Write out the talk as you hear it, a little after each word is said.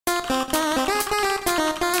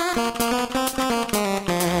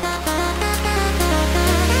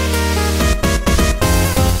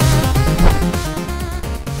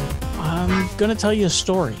going to tell you a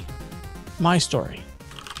story, my story,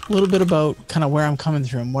 a little bit about kind of where I'm coming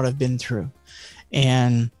through and what I've been through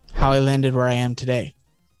and how I landed where I am today.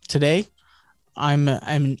 Today, I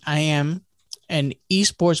am an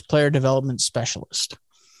esports player development specialist.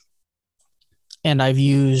 And I've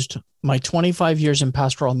used my 25 years in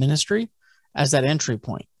pastoral ministry as that entry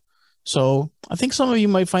point. So I think some of you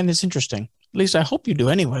might find this interesting. At least I hope you do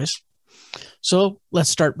anyways. So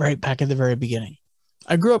let's start right back at the very beginning.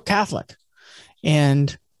 I grew up Catholic.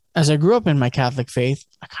 And as I grew up in my Catholic faith,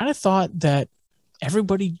 I kind of thought that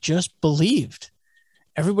everybody just believed.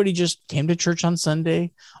 Everybody just came to church on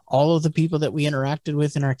Sunday. All of the people that we interacted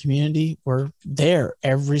with in our community were there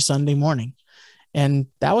every Sunday morning. And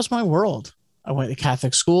that was my world. I went to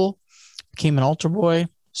Catholic school, became an altar boy,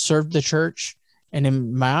 served the church. And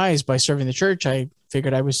in my eyes, by serving the church, I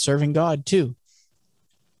figured I was serving God too.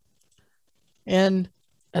 And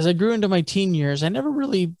as I grew into my teen years, I never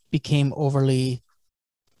really became overly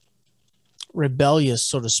rebellious,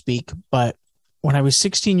 so to speak. But when I was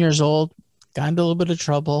 16 years old, got into a little bit of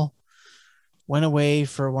trouble, went away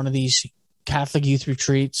for one of these Catholic youth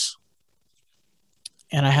retreats,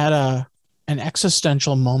 and I had an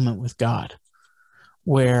existential moment with God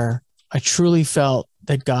where I truly felt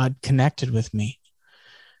that God connected with me.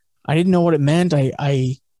 I didn't know what it meant.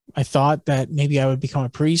 I thought that maybe I would become a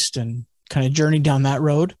priest and kind of journey down that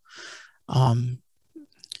road.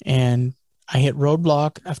 And I hit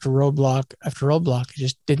roadblock after roadblock after roadblock. It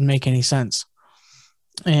just didn't make any sense.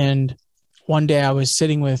 And one day I was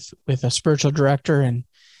sitting with a spiritual director, and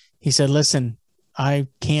he said, listen, I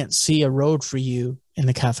can't see a road for you in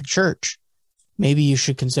the Catholic Church. Maybe you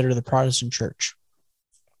should consider the Protestant Church.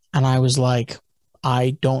 And I was like,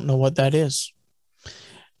 I don't know what that is.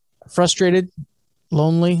 Frustrated,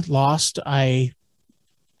 lonely, lost. I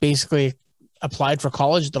basically applied for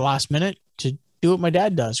college at the last minute to do what my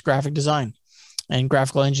dad does, graphic design and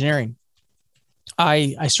graphical engineering.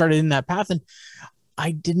 I started in that path, and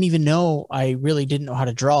I really didn't know how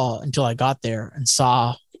to draw until I got there and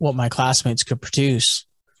saw what my classmates could produce.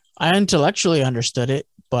 I intellectually understood it,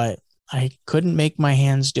 but I couldn't make my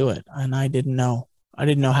hands do it. And I didn't know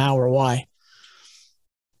how or why.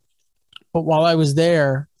 But while I was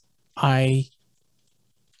there, I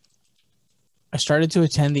started to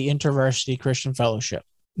attend the InterVarsity Christian Fellowship,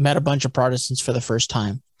 met a bunch of Protestants for the first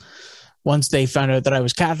time. Once they found out that I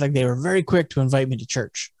was Catholic, they were very quick to invite me to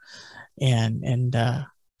church. And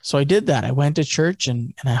so I did that. I went to church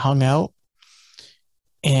and I hung out,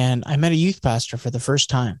 and I met a youth pastor for the first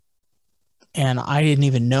time. And I didn't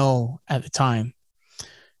even know at the time,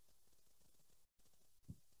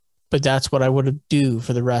 but that's what I would do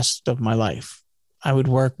for the rest of my life. I would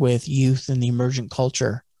work with youth in the emergent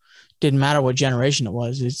culture. Didn't matter what generation it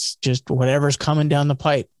was. It's just whatever's coming down the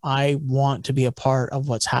pipe. I want to be a part of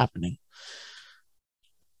what's happening.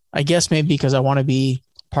 I guess maybe because I want to be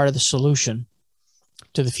part of the solution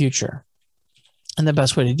to the future. And the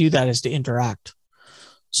best way to do that is to interact.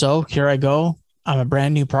 So here I go. I'm a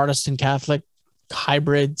brand new Protestant Catholic,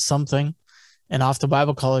 hybrid something, and off to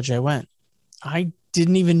Bible college I went. I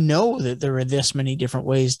didn't even know that there were this many different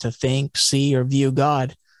ways to think, see, or view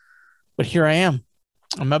God. But here I am.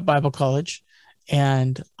 I'm at Bible college,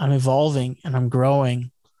 and I'm evolving and I'm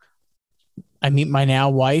growing. I meet my now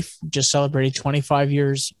wife, just celebrated 25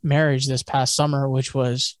 years marriage this past summer, which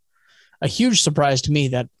was a huge surprise to me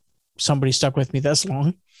that somebody stuck with me this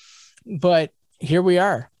long. But here we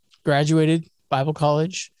are, graduated Bible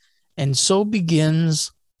college, and so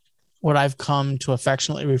begins what I've come to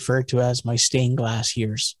affectionately refer to as my stained glass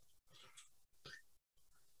years.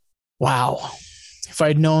 Wow. If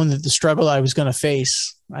I'd known that the struggle I was going to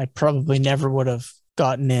face, I probably never would have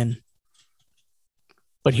gotten in.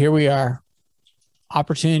 But here we are,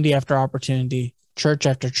 opportunity after opportunity, church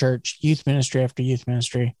after church, youth ministry after youth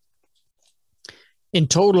ministry. In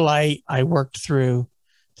total, I worked through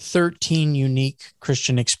 13 unique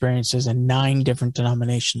Christian experiences in 9 different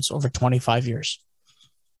denominations over 25 years.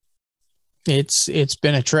 It's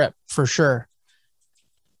been a trip for sure.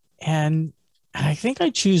 And I think I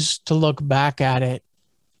choose to look back at it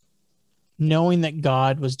knowing that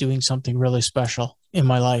God was doing something really special in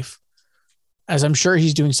my life, as I'm sure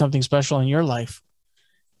he's doing something special in your life,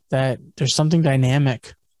 that there's something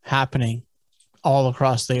dynamic happening all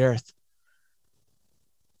across the earth.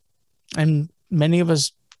 And many of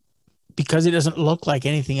us, because it doesn't look like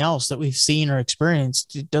anything else that we've seen or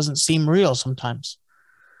experienced, it doesn't seem real sometimes.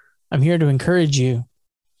 I'm here to encourage you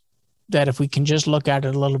that if we can just look at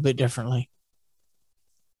it a little bit differently,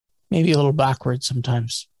 maybe a little backwards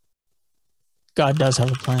sometimes, God does have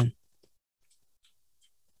a plan.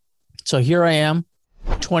 So here I am,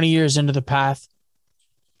 20 years into the path.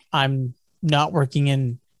 I'm not working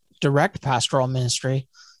in direct pastoral ministry.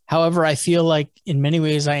 However, I feel like in many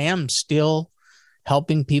ways I am still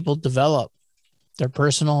helping people develop their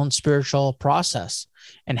personal and spiritual process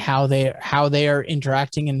and how they are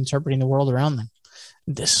interacting and interpreting the world around them.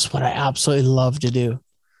 This is what I absolutely love to do.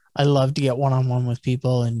 I love to get one-on-one with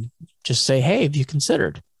people and just say, hey, have you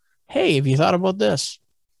considered? Hey, have you thought about this?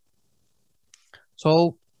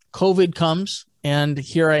 So COVID comes, and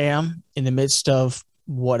here I am in the midst of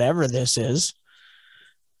whatever this is.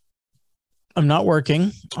 I'm not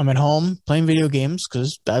working. I'm at home playing video games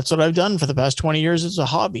because that's what I've done for the past 20 years as a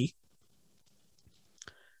hobby.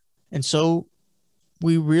 And so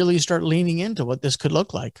we really start leaning into what this could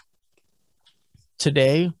look like.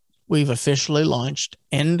 Today, we've officially launched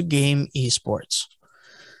Endgame Esports.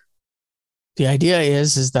 The idea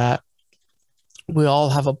is that we all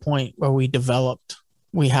have a point where we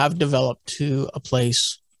have developed to a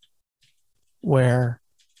place where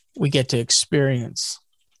we get to experience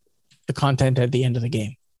the content at the end of the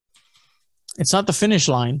game. It's not the finish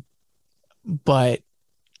line, but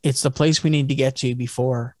it's the place we need to get to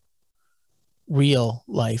before real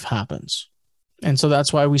life happens. And so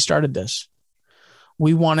that's why we started this.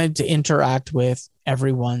 We wanted to interact with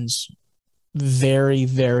everyone's very,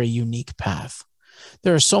 very unique path.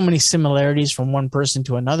 There are so many similarities from one person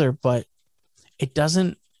to another, but it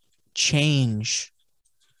doesn't change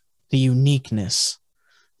the uniqueness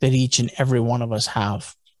that each and every one of us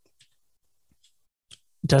have.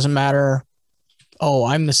 It doesn't matter, oh,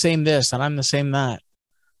 I'm the same this and I'm the same that.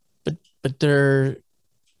 But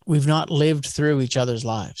we've not lived through each other's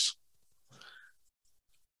lives.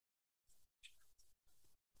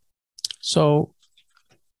 So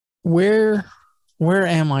where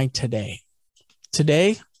am I today?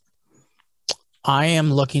 Today, I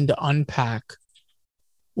am looking to unpack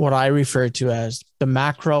what I refer to as the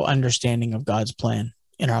macro understanding of God's plan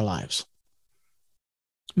in our lives.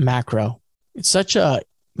 Macro. It's such a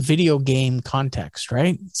video game context,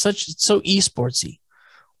 right? It's so esportsy.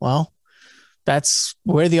 Well, that's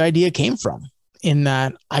where the idea came from, in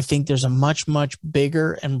that I think there's a much, much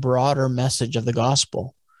bigger and broader message of the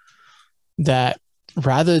gospel that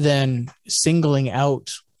rather than singling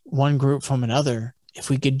out one group from another, if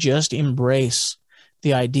we could just embrace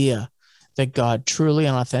the idea that God truly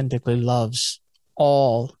and authentically loves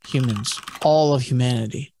all humans, all of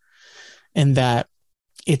humanity, and that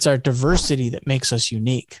it's our diversity that makes us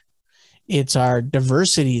unique. It's our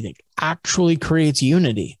diversity that actually creates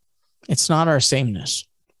unity. It's not our sameness.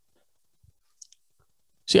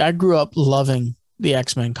 See, I grew up loving the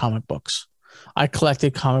X-Men comic books. I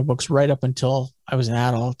collected comic books right up until I was an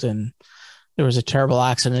adult, and there was a terrible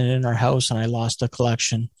accident in our house and I lost a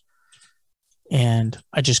collection. And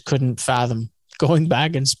I just couldn't fathom going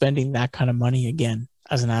back and spending that kind of money again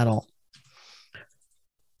as an adult.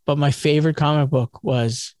 But my favorite comic book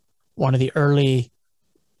was one of the early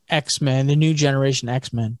X-Men, the new generation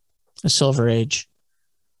X-Men, the Silver Age,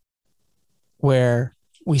 where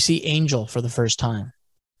we see Angel for the first time.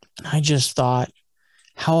 And I just thought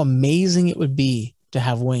how amazing it would be to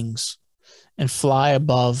have wings and fly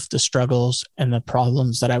above the struggles and the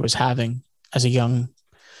problems that I was having as a young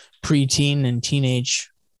preteen and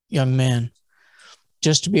teenage young man,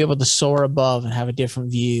 just to be able to soar above and have a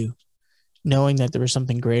different view, knowing that there was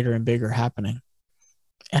something greater and bigger happening.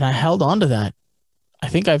 And I held on to that. I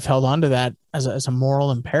think I've held on to that as a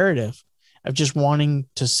moral imperative of just wanting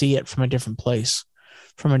to see it from a different place,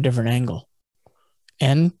 from a different angle.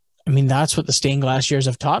 And I mean, that's what the stained glass years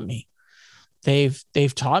have taught me. They've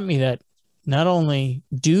taught me that not only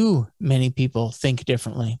do many people think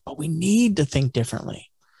differently, but we need to think differently.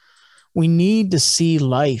 We need to see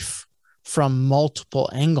life from multiple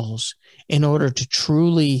angles in order to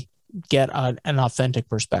truly get an authentic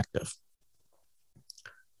perspective.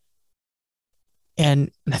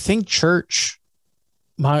 And I think church,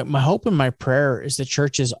 my hope and my prayer is that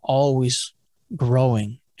church is always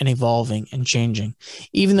growing and evolving and changing,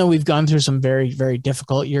 even though we've gone through some very, very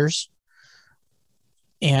difficult years.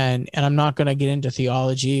 And I'm not going to get into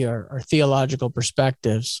theology or theological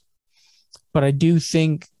perspectives, but I do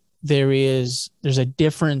think there's a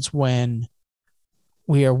difference when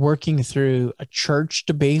we are working through a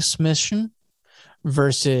church-based mission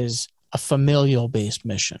versus a familial-based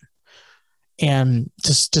mission. And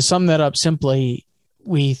to sum that up simply,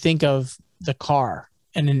 we think of the car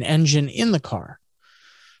and an engine in the car.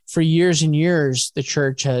 For years and years, the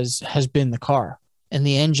church has been the car, and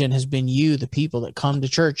the engine has been you, the people that come to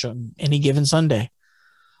church on any given Sunday.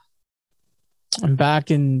 And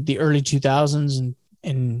back in the early 2000s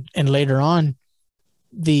and later on,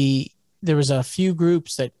 there was a few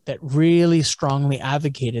groups that really strongly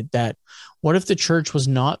advocated that what if the church was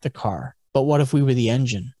not the car, but what if we were the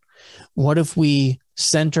engine? What if we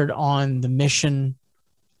centered on the mission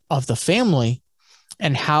of the family,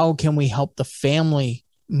 and how can we help the family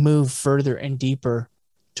move further and deeper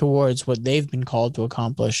towards what they've been called to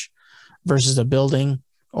accomplish versus a building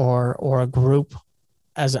or a group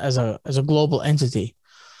as a global entity?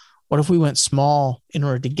 What if we went small in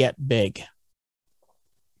order to get big?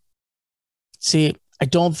 See, I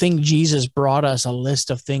don't think Jesus brought us a list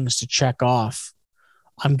of things to check off.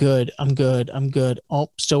 I'm good. I'm good. I'm good.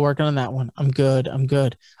 Oh, still working on that one. I'm good. I'm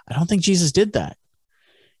good. I don't think Jesus did that.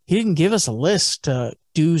 He didn't give us a list of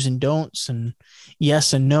do's and don'ts and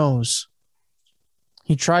yes and no's.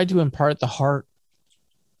 He tried to impart the heart.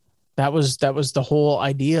 That was the whole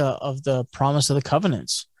idea of the promise of the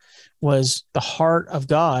covenants, was the heart of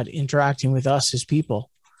God interacting with us, his people.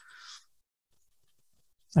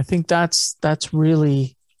 I think that's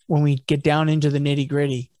really, when we get down into the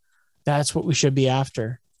nitty-gritty, that's what we should be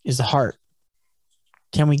after, is the heart.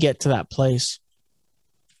 Can we get to that place?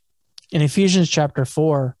 In Ephesians chapter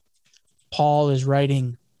 4, Paul is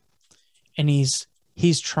writing, and he's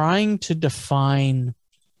trying to define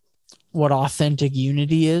what authentic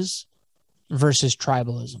unity is versus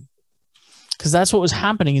tribalism. Because that's what was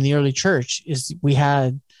happening in the early church, is we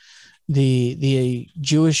had the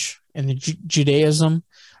Jewish and the Judaism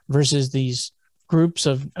versus these groups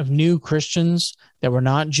of new Christians that were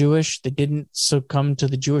not Jewish, that didn't succumb to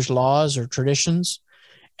the Jewish laws or traditions.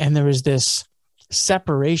 And there was this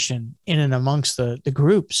separation in and amongst the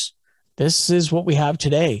groups. This is what we have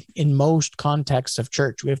today in most contexts of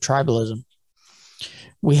church. We have tribalism.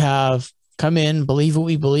 We have come in, believe what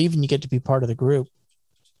we believe, and you get to be part of the group.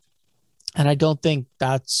 And I don't think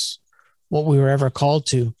that's what we were ever called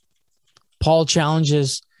to. Paul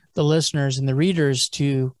challenges the listeners and the readers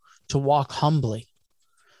to walk humbly,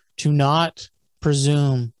 to not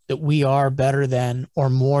presume that we are better than or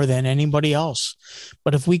more than anybody else.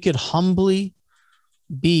 But if we could humbly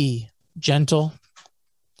be gentle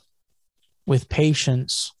with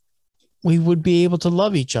patience, we would be able to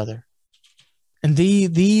love each other. And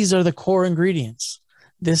these are the core ingredients.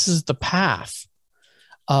 This is the path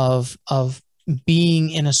of being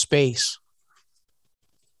in a space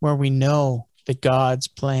where we know that God's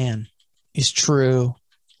plan is true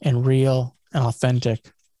and real and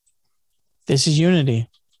authentic. This is unity.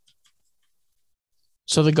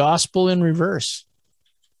 So the gospel in reverse,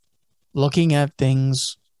 looking at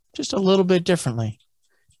things just a little bit differently,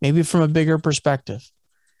 maybe from a bigger perspective.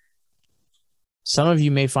 Some of you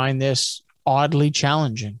may find this oddly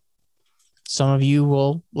challenging. Some of you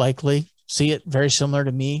will likely see it very similar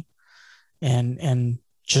to me and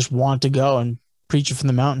just want to go and preach it from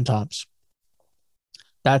the mountaintops.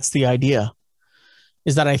 That's the idea,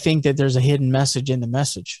 is that I think that there's a hidden message in the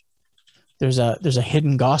message. There's a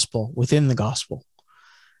hidden gospel within the gospel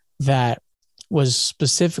that was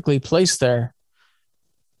specifically placed there,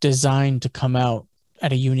 designed to come out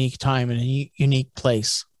at a unique time in a unique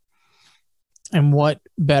place. And what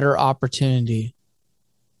better opportunity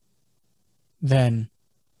than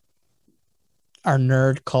our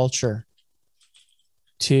nerd culture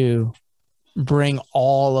to bring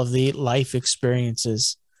all of the life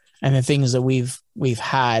experiences and the things that we've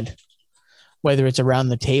had, whether it's around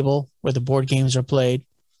the table where the board games are played,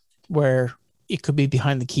 where it could be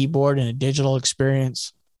behind the keyboard in a digital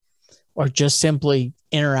experience, or just simply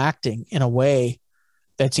interacting in a way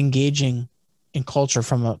that's engaging in culture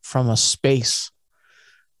from a space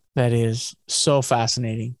that is so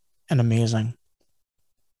fascinating and amazing.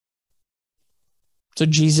 So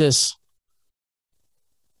Jesus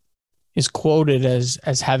is quoted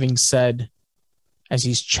as having said, as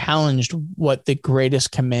he's challenged what the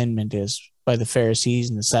greatest commandment is by the Pharisees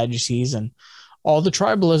and the Sadducees and all the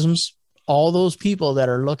tribalisms, all those people that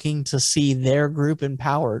are looking to see their group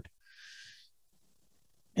empowered.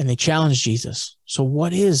 And they challenge Jesus. So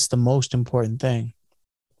what is the most important thing?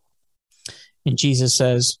 And Jesus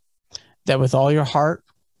says that with all your heart,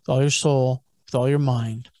 with all your soul, with all your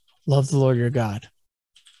mind, love the Lord your God.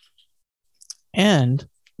 And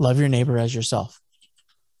love your neighbor as yourself.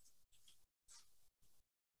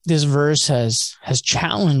 This verse has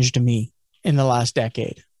challenged me in the last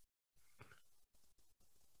decade.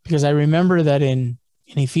 Because I remember that in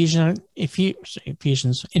Ephesians,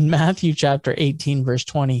 in Matthew chapter 18, verse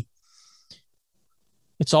 20,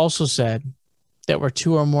 it's also said that where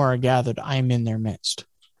two or more are gathered, I am in their midst.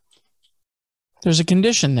 There's a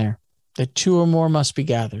condition there that two or more must be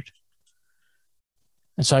gathered.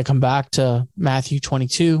 And so I come back to Matthew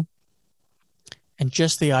 22 and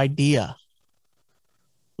just the idea,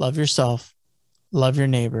 love yourself, love your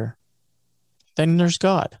neighbor. Then there's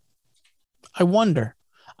God. I wonder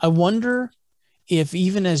if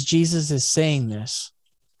even as Jesus is saying this,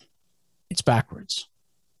 it's backwards.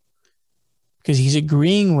 Because he's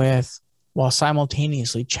agreeing with while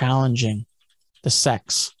simultaneously challenging the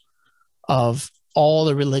sects of all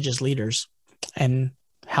the religious leaders and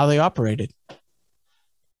how they operated.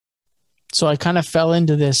 So I kind of fell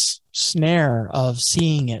into this snare of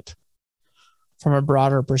seeing it from a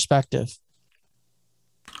broader perspective.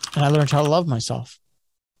 And I learned how to love myself.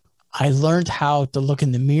 I learned how to look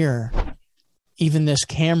in the mirror, even this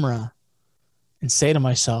camera, and say to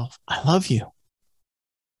myself, I love you.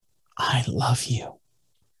 I love you.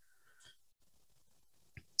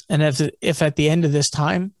 And if at the end of this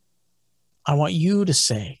time, I want you to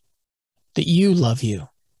say that you love you.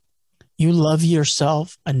 You love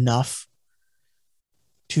yourself enough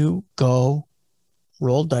to go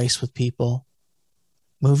roll dice with people,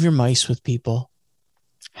 move your mice with people,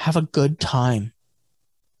 have a good time.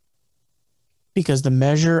 Because the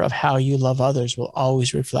measure of how you love others will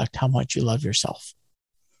always reflect how much you love yourself.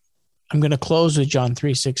 I'm going to close with John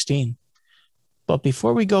 3:16. But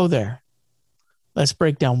before we go there, let's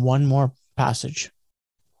break down one more passage.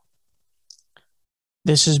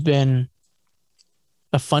 This has been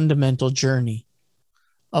a fundamental journey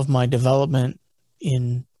of my development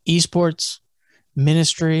in esports,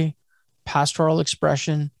 ministry, pastoral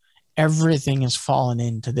expression. Everything has fallen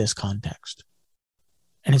into this context.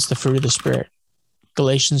 And it's the fruit of the Spirit.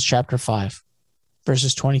 Galatians chapter 5,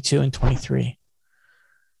 verses 22 and 23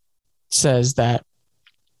 says that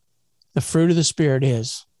the fruit of the Spirit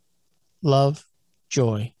is love,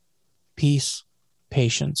 joy, peace,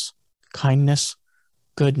 patience, kindness,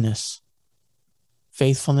 goodness,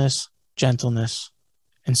 faithfulness, gentleness,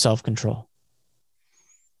 and self-control.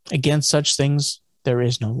 Against such things, there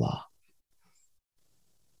is no law.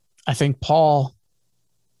 I think Paul,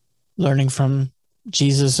 learning from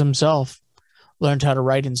Jesus himself, learned how to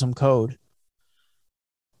write in some code.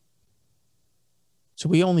 So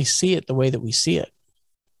we only see it the way that we see it.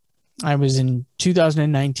 I was in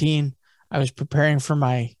 2019, I was preparing for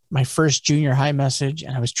my first junior high message,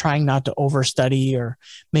 and I was trying not to overstudy or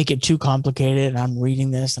make it too complicated. And I'm reading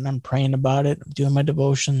this and I'm praying about it. I'm doing my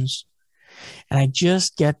devotions. And I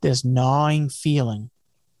just get this gnawing feeling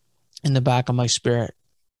in the back of my spirit.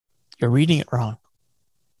 You're reading it wrong.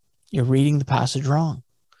 You're reading the passage wrong.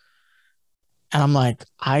 And I'm like,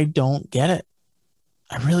 I don't get it.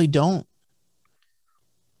 I really don't.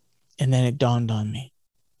 And then it dawned on me.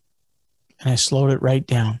 And I slowed it right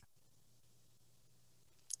down.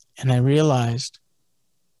 And I realized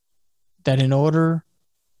that in order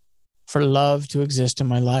for love to exist in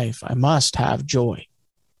my life, I must have joy.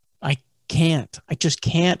 I just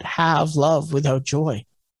can't have love without joy.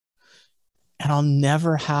 And I'll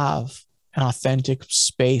never have an authentic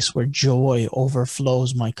space where joy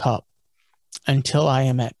overflows my cup until I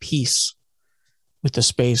am at peace with the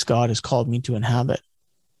space God has called me to inhabit.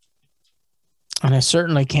 And I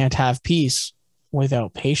certainly can't have peace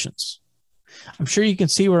without patience. I'm sure you can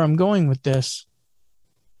see where I'm going with this,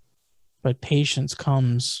 but patience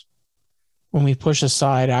comes when we push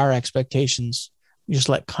aside our expectations. We just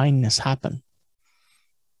let kindness happen.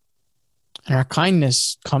 And our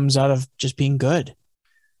kindness comes out of just being good,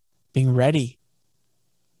 being ready,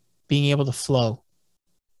 being able to flow,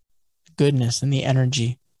 goodness and the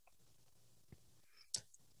energy,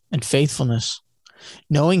 and faithfulness,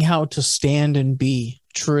 knowing how to stand and be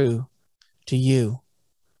true to you,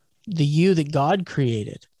 the you that God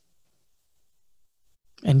created.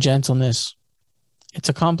 And gentleness, it's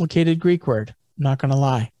a complicated Greek word, I'm not going to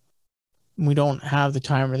lie. We don't have the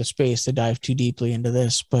time or the space to dive too deeply into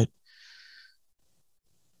this, but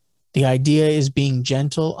the idea is being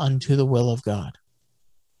gentle unto the will of God.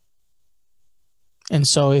 And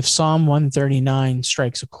so if Psalm 139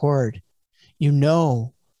 strikes a chord, you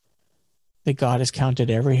know that God has counted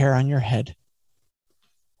every hair on your head.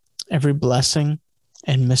 Every blessing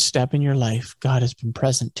and misstep in your life, God has been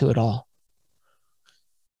present to it all.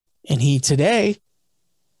 And today,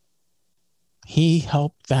 he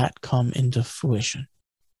helped that come into fruition.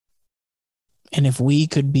 And if we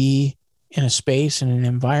could be in a space, in an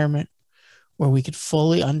environment where we could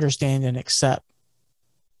fully understand and accept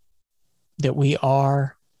that we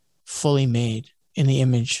are fully made in the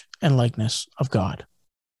image and likeness of God.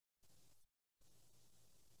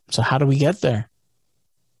 So how do we get there?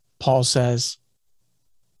 Paul says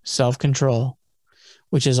self-control,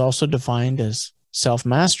 which is also defined as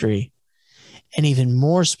self-mastery, and even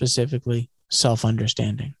more specifically,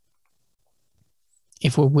 self-understanding.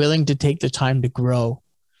 If we're willing to take the time to grow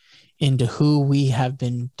into who we have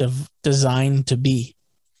been designed to be,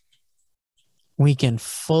 we can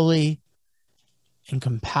fully and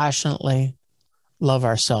compassionately love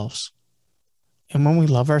ourselves And when we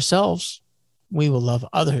love ourselves, we will love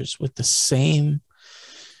others with the same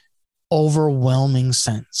overwhelming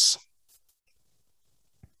sense.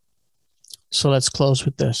 So let's close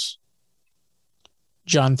with this.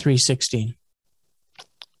 John 3:16.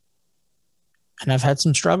 And I've had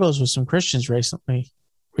some struggles with some Christians recently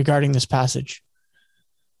regarding this passage.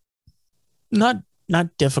 Not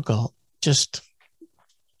difficult, just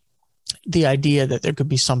the idea that there could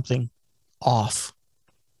be something off.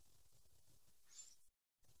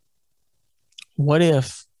 What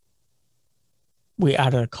if we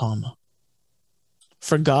added a comma?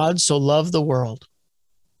 For God so loved the world,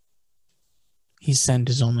 he sent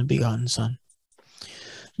his only begotten Son.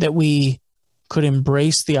 That we could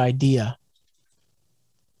embrace the idea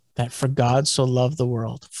that for God so loved the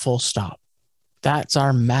world, full stop. That's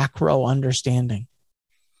our macro understanding.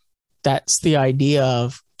 That's the idea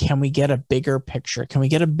of, can we get a bigger picture? Can we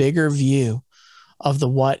get a bigger view of the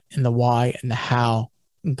what and the why and the how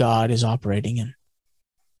God is operating in?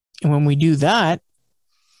 And when we do that,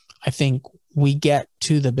 I think we get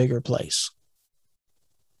to the bigger place.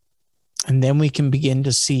 And then we can begin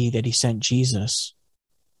to see that he sent Jesus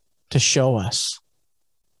to show us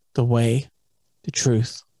the way, the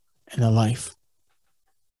truth, and the life.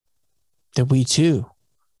 That we too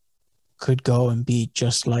could go and be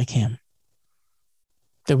just like him.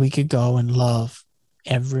 That we could go and love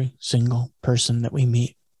every single person that we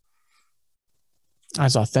meet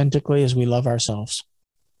as authentically as we love ourselves.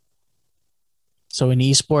 So in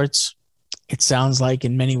esports, it sounds like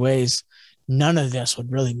in many ways, none of this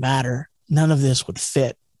would really matter. None of this would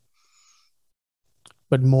fit.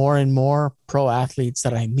 But more and more pro athletes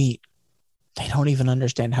that I meet, they don't even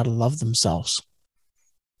understand how to love themselves.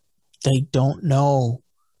 They don't know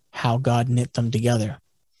how God knit them together.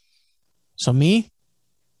 So me,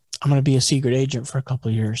 I'm going to be a secret agent for a couple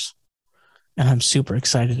of years. And I'm super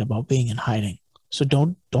excited about being in hiding. So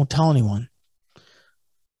don't tell anyone.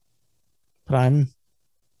 But I'm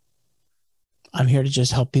here to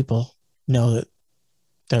just help people know that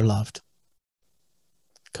they're loved.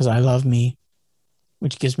 Because I love me,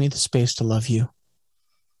 which gives me the space to love you.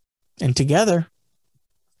 And together,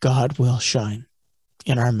 God will shine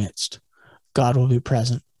in our midst. God will be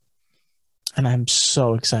present. And I'm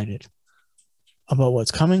so excited about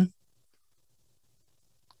what's coming.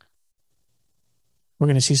 We're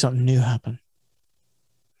going to see something new happen.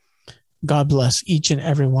 God bless each and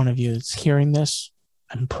every one of you that's hearing this.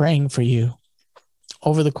 I'm praying for you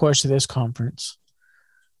over the course of this conference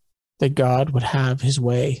that God would have his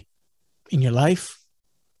way in your life,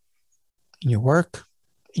 in your work,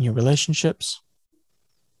 in your relationships,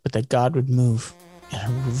 but that God would move in a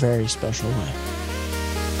very special way.